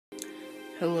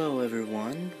Hello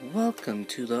everyone, welcome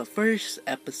to the first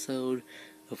episode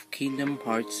of Kingdom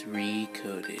Hearts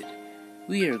Recoded.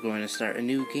 We are going to start a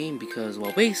new game because,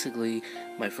 well, basically,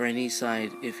 my friend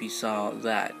Eastside, if he saw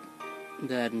that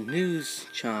news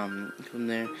chum from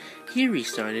there, he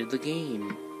restarted the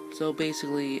game. So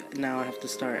basically, now I have to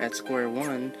start at square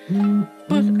one,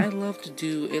 but I'd love to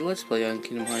do a Let's Play on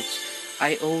Kingdom Hearts.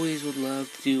 I always would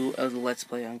love to do a Let's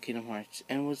Play on Kingdom Hearts,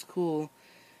 and what's cool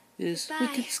is we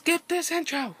can skip this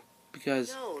intro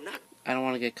because I don't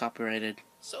want to get copyrighted.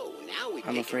 So now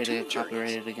I'm afraid to get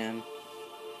copyrighted again.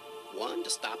 One to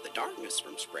stop the darkness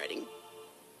from spreading,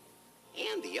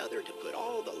 and the other to put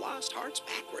all the lost hearts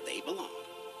back where they belong.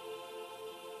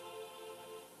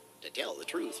 To tell the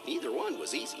truth, neither one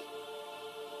was easy,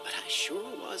 but I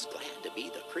sure was glad to be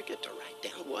the cricket to write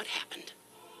down what happened.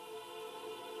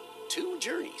 2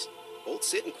 journeys, both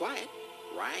sitting quiet,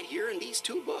 right here in these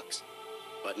 2 books.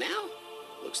 But now,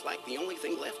 looks like the only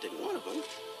thing left in one of them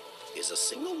is a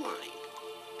single line.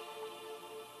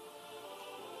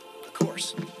 Of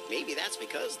course, maybe that's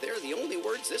because they're the only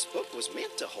words this book was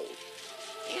meant to hold,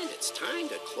 and it's time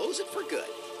to close it for good.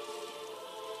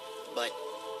 But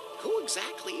who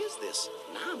exactly is this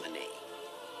nominee?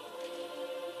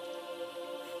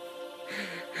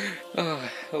 Oh,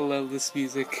 I love this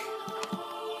music.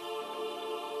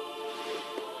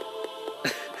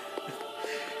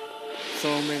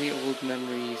 So many old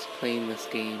memories playing this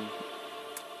game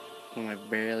when I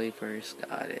barely first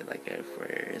got it, like I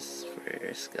first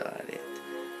got it.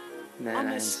 And then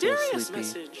I'm so sleepy.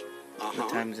 Message. What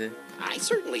time is it? I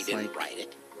certainly It's didn't like write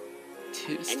it.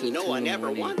 Still And you know, 2 I in the never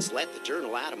morning. once let the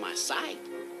journal out of my sight.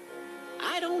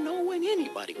 I don't know when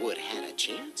anybody would have had a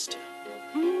chance to.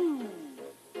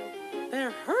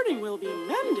 Their hurting will be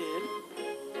mended.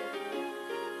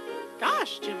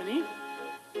 Gosh, Jiminy.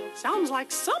 Sounds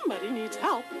like somebody needs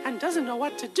help and doesn't know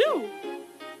what to do.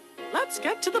 Let's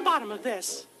get to the bottom of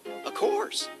this. Of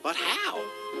course, but how?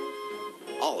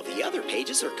 All of the other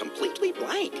pages are completely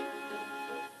blank.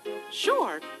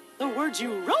 Sure, the words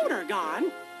you wrote are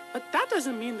gone, but that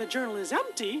doesn't mean the journal is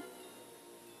empty.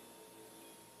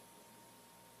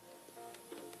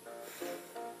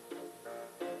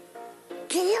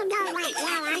 Do you know what you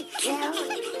want to?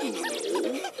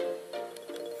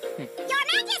 Your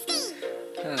Majesty!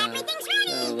 Everything's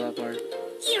ready! I love that part.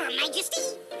 Your Majesty!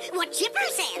 What Chipper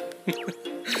said!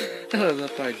 I love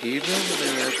that part. Do you know what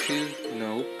they're up to?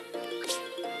 Nope.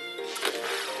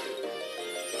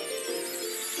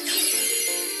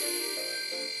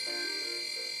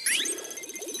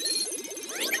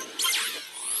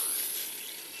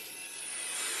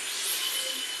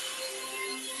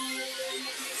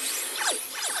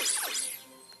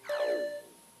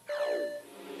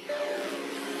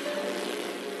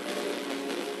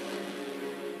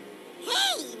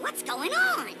 Hey, what's going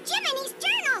on? Jiminy's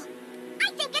journal!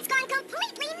 I think it's gone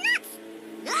completely nuts!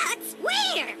 Nuts?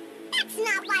 Where? That's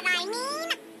not what I mean!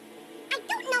 I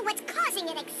don't know what's causing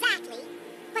it exactly,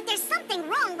 but there's something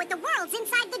wrong with the worlds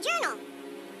inside the journal.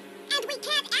 And we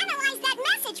can't analyze that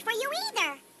message for you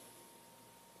either.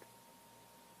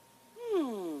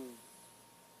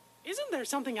 Isn't there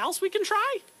something else we can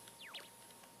try?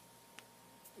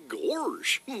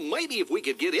 Gorge, maybe if we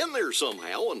could get in there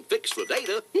somehow and fix the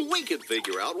data, we could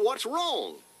figure out what's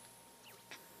wrong.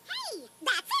 Hey,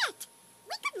 that's it!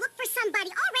 We could look for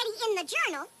somebody already in the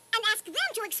journal and ask them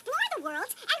to explore the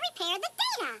worlds and repair the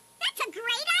data. That's a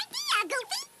great idea,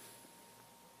 Goofy!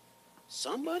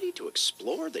 Somebody to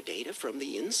explore the data from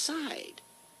the inside.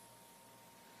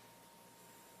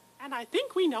 And I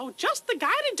think we know just the guy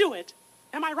to do it.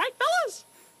 Am I right, fellas?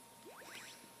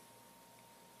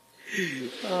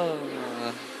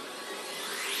 Oh.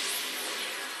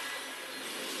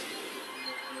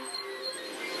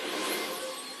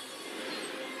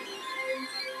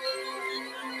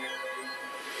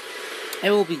 I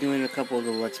will be doing a couple of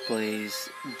the Let's Plays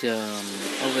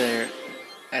over there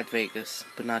at Vegas,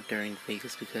 but not during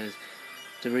Vegas because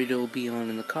the radio will be on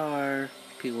in the car,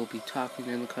 people will be talking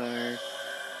in the car,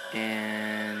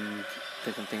 and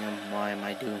they're thinking, why am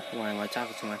I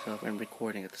talking to myself and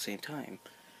recording at the same time?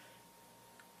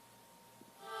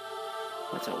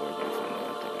 That's how we're gonna find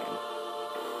out again.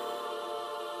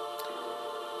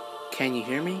 Can you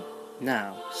hear me?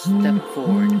 Now, step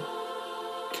forward.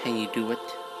 Can you do it?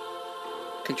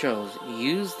 Controls.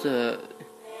 Use the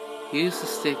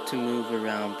stick to move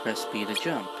around, press B to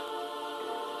jump.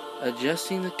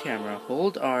 Adjusting the camera,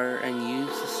 hold R and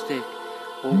use the stick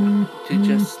to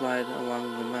just slide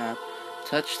along the map.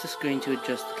 Touch the screen to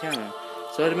adjust the camera.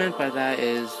 So what I meant by that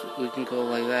is we can go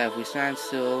like that. If we stand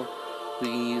still, we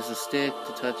can use the stick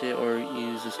to touch it or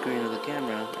use the screen of the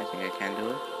camera. I think I can do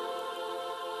it.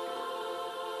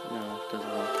 No, it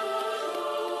doesn't work.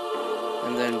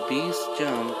 And then beast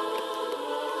jump.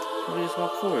 We just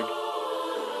walk forward.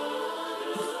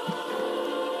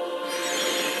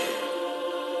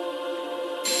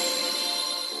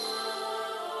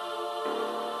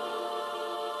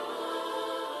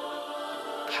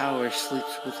 Power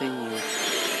sleeps within you.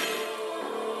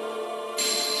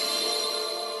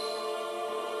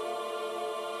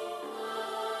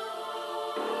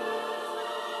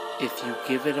 If you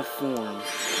give it a form,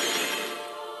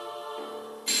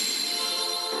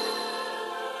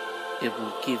 it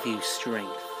will give you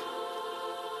strength.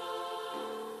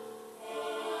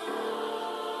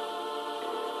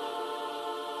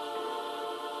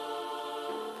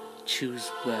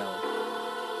 Choose well.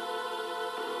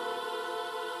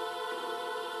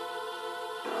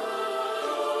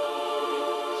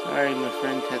 Sorry, my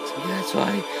friend texted me. That's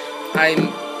why I'm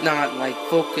not, like,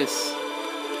 focused.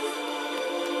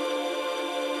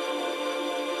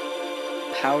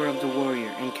 Power of the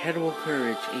warrior. Incredible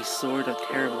courage. A sword of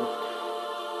terrible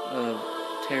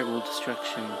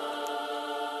destruction.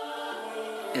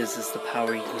 Is this the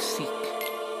power you seek?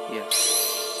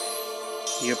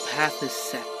 Yes. Your path is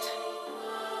set.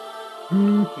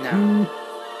 Now,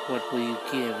 what will you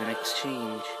give in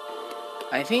exchange?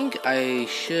 I think I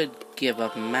should give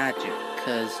up magic,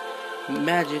 because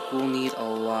magic will need a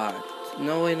lot.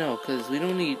 No, I know, because we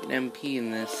don't need MP in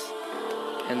this.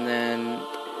 And then,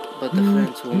 but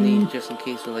defense we'll need just in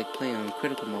case we're like playing on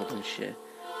critical mode and shit.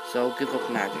 So I'll give up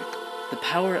magic. The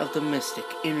power of the mystic,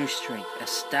 inner strength, a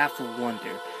staff of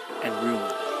wonder, and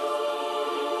ruin.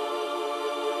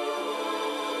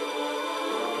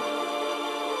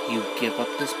 You give up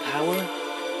this power?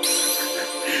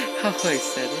 How I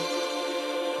said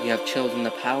it? You have chosen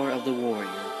the power of the warrior.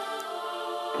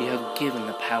 You have given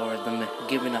the power of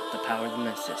given up the power of the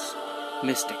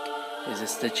mystic. Is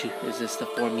this the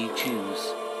form you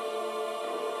choose?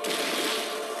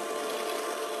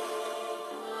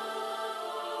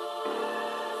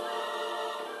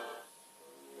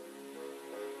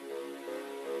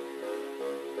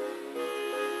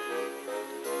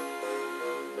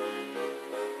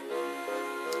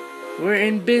 We're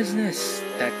in business.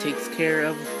 That takes care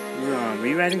of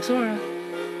rewriting Sora.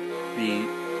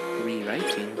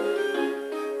 Rewriting?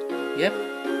 Yep,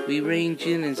 we reined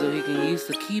Jin and so he can use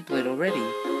the Keyblade already.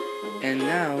 And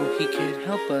now he can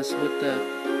help us with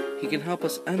he can help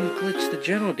us unglitch the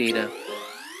general data.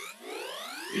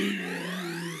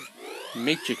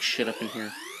 Matrix shit up in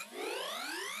here.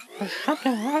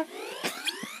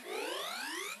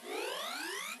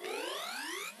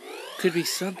 Could be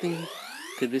something.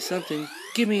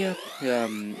 Give me up.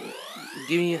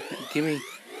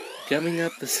 Gumming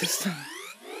up the system.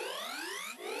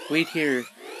 Wait here.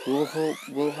 We'll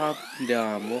hop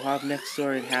next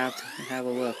door and have a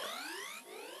look.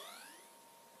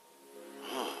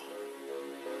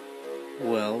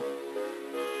 Well,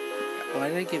 why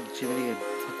did I give Jiminy a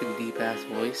fucking deep ass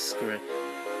voice?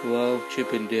 Well,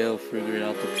 Chip and Dale figured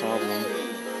the problem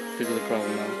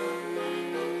out.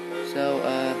 So,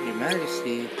 Your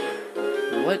Majesty,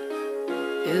 what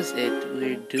is it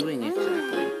we're doing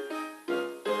exactly?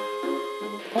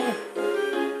 Oh,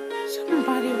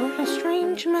 somebody wrote a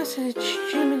strange message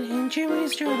in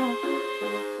Jimmy's journal.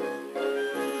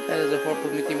 That is a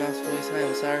horrible Mickey Mouse voice, I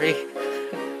am sorry.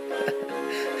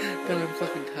 But I'm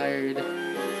fucking tired.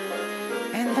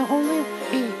 And the only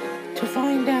way to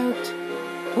find out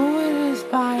who it is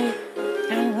by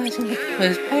analyzing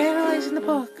the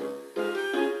book.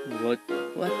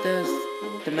 What does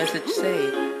the message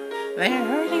say? Their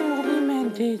hurting will be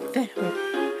mended. Their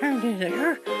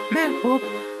map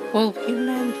will be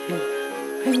mended.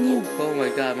 When you... Oh my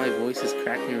god, my voice is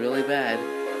cracking really bad.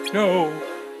 No,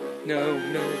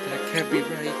 that can't be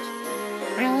right.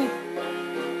 Really?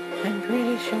 I'm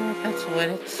pretty sure that's what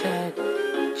it said,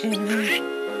 Jimmy.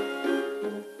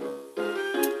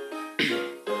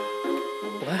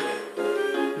 What?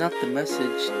 Not the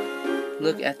message.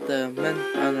 Look at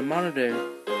on the monitor.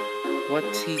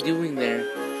 What's he doing there?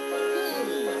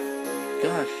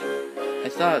 Gosh, I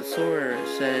thought Sora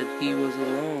said he was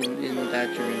alone in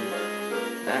that dream.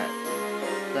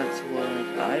 That's what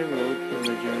I wrote in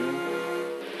the journal.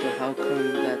 But how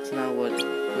come that's not what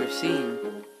we're seeing?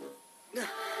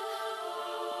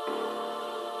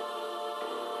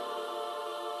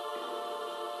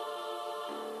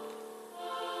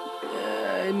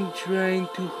 I'm trying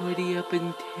to hurry up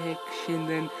and text and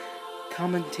then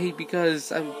commentate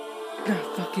because I'm not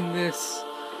fucking this.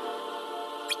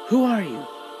 Who are you?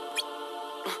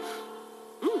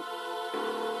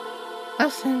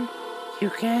 Listen, you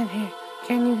can't hear.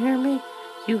 Can you hear me?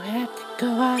 You have to go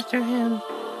after him.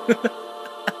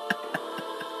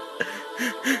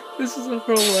 This is a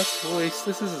pro-left voice.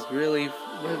 This is really...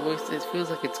 My voice, it feels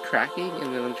like it's cracking,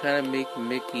 and then I'm trying to make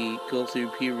Mickey go through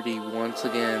puberty once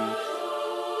again.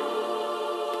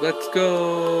 Let's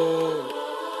go!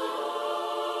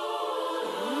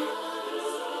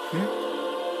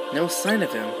 No sign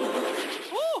of him.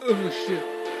 Oh shit.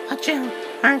 Watch out,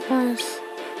 Heartless.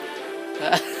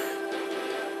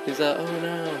 He's like, oh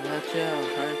no, watch out,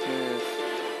 Heartless.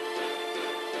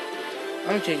 I'm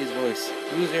gonna change his voice.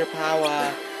 Use your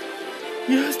power.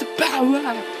 Use the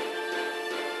power!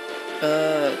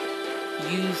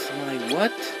 Use my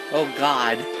what? Oh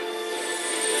god.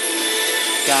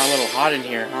 Got a little hot in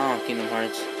here, huh, Kingdom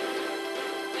Hearts?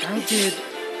 How did...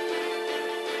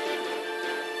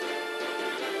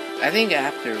 I think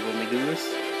after, when we do this,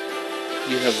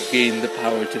 you have gained the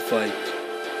power to fight.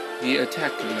 The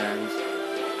attack commands.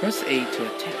 Press A to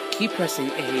attack. Keep pressing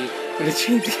A when the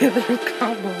chain together in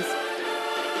combos.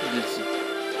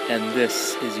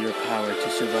 This is your power to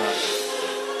survive.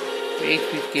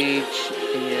 HP gauge,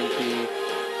 EMP.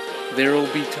 There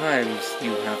will be times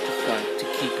you have to fight to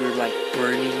keep your light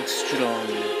burning strong.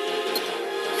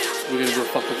 We're gonna go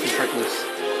fuck with some Heartless.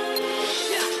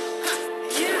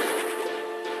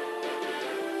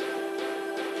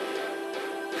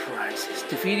 Prizes.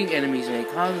 Defeating enemies may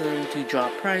cause them to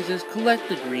drop prizes. Collect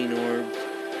the green orbs.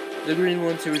 The green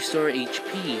ones to restore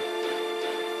HP.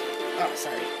 Oh,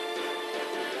 sorry.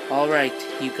 Alright,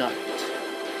 you got it.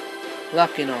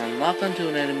 Locking on. Lock onto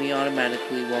an enemy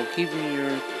automatically while keeping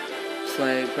your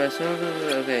slide press.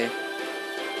 Okay.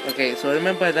 Okay, so what I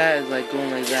meant by that is like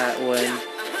going like that when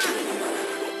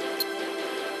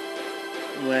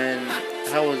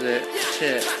how was it?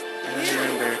 Shit. I don't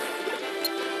remember.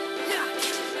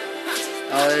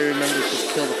 All I remember is just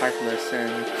kill the Heartless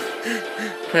and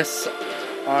press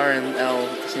R and L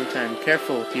at the same time.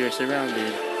 Careful, you're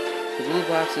surrounded. The blue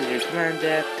box is your command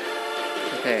deck.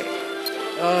 Okay.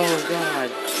 Oh god.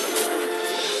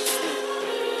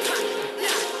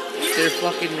 They're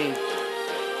fucking me.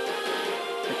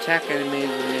 Attack enemies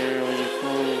when they're on your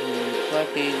full clock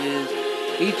gauges.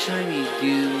 Each time you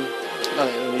do... Oh,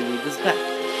 let me read this back.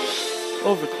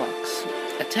 Overclocks.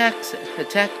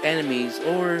 Attack enemies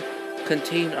or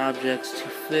contain objects to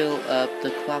fill up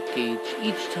the clock gauge.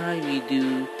 Each time you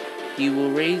do, you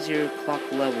will raise your clock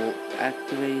level,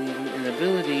 activating an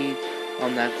ability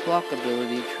on that clock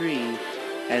ability tree,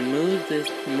 and move to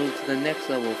the next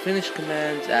level. Finish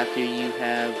commands after you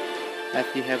have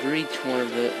reached one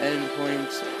of the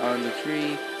endpoints on the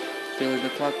tree, filling the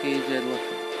clock gauge at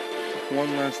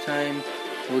one last time.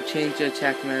 We'll change the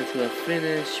attack command to a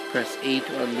finish. Press A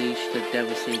to unleash the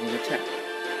devastating attack.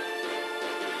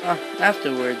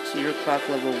 Afterwards, your clock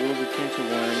level will return to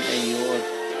 1,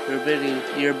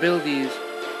 and your abilities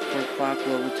for clock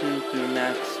level 2 through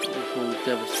max will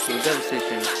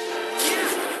devastation.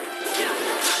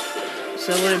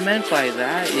 So what it meant by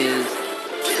that is,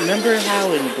 remember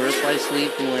how in Birth by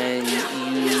Sleep when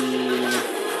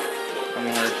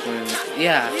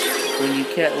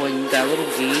when that little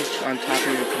gauge on top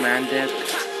of your command deck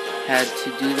had to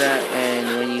do that, and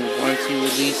once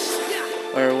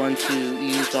you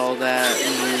used all that,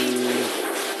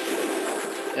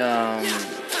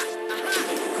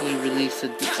 you release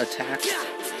an attack.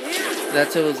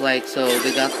 That's what it was like. So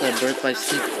they got the Birth by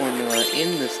Sleep formula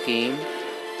in this game.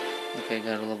 Okay,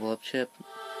 got a level up chip.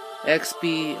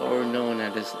 XP, or known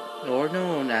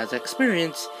as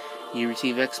experience. You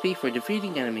receive XP for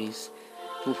defeating enemies.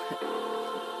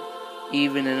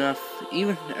 Even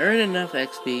earn enough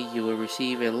XP, you will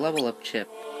receive a level up chip.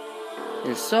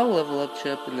 Install level up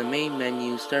chip in the main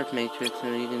menu, start matrix,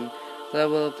 and you can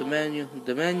level up the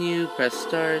menu. Press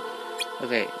start.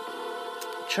 Okay,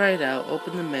 try it out.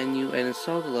 Open the menu and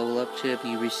install the level up chip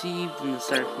you received in the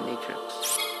start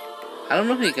matrix. I don't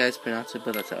know how you guys pronounce it,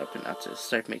 but that's how I pronounce it.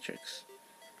 Start matrix.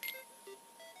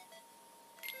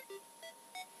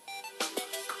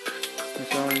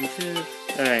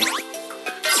 Alright.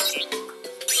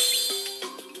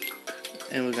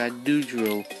 And we got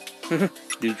Doodrill.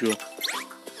 Doodrill.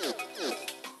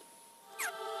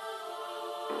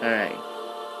 Alright.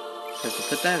 So to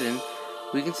put that in,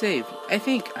 we can save. I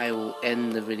think I will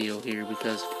end the video here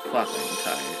because fuck, I'm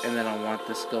tired. And then I want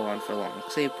this to go on for long.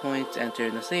 Save points, enter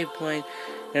in the save point,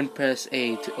 and press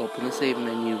A to open the save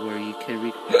menu where you can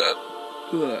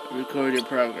record your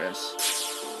progress.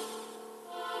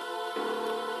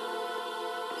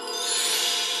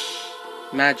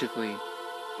 Magically.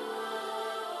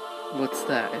 What's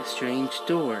that? A strange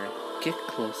door. Get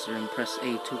closer and press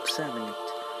A to examine it.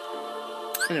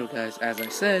 Anyway guys, as I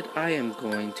said, I am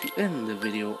going to end the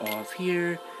video off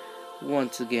here.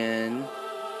 Once again,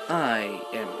 I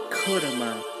am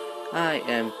Kodama, I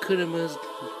am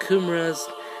Kumra's.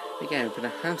 Again,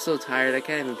 I'm so tired. I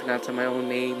can't even pronounce my own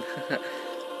name.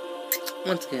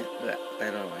 Once again, I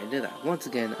don't know why I did that. Once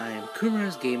again, I am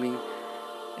Kumra's Gaming,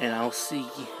 and I'll see.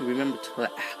 Remember to.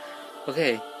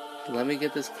 Okay, let me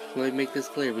make this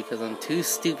clear because I'm too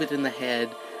stupid in the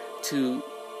head to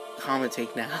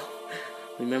commentate now.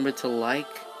 Remember to like,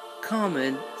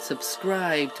 comment,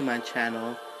 subscribe to my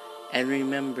channel, and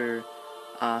remember,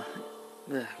 oh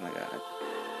my god.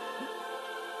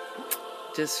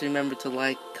 Just remember to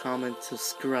like, comment,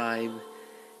 subscribe,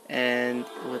 and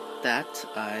with that,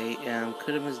 I am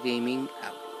Kudamas Gaming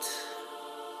out.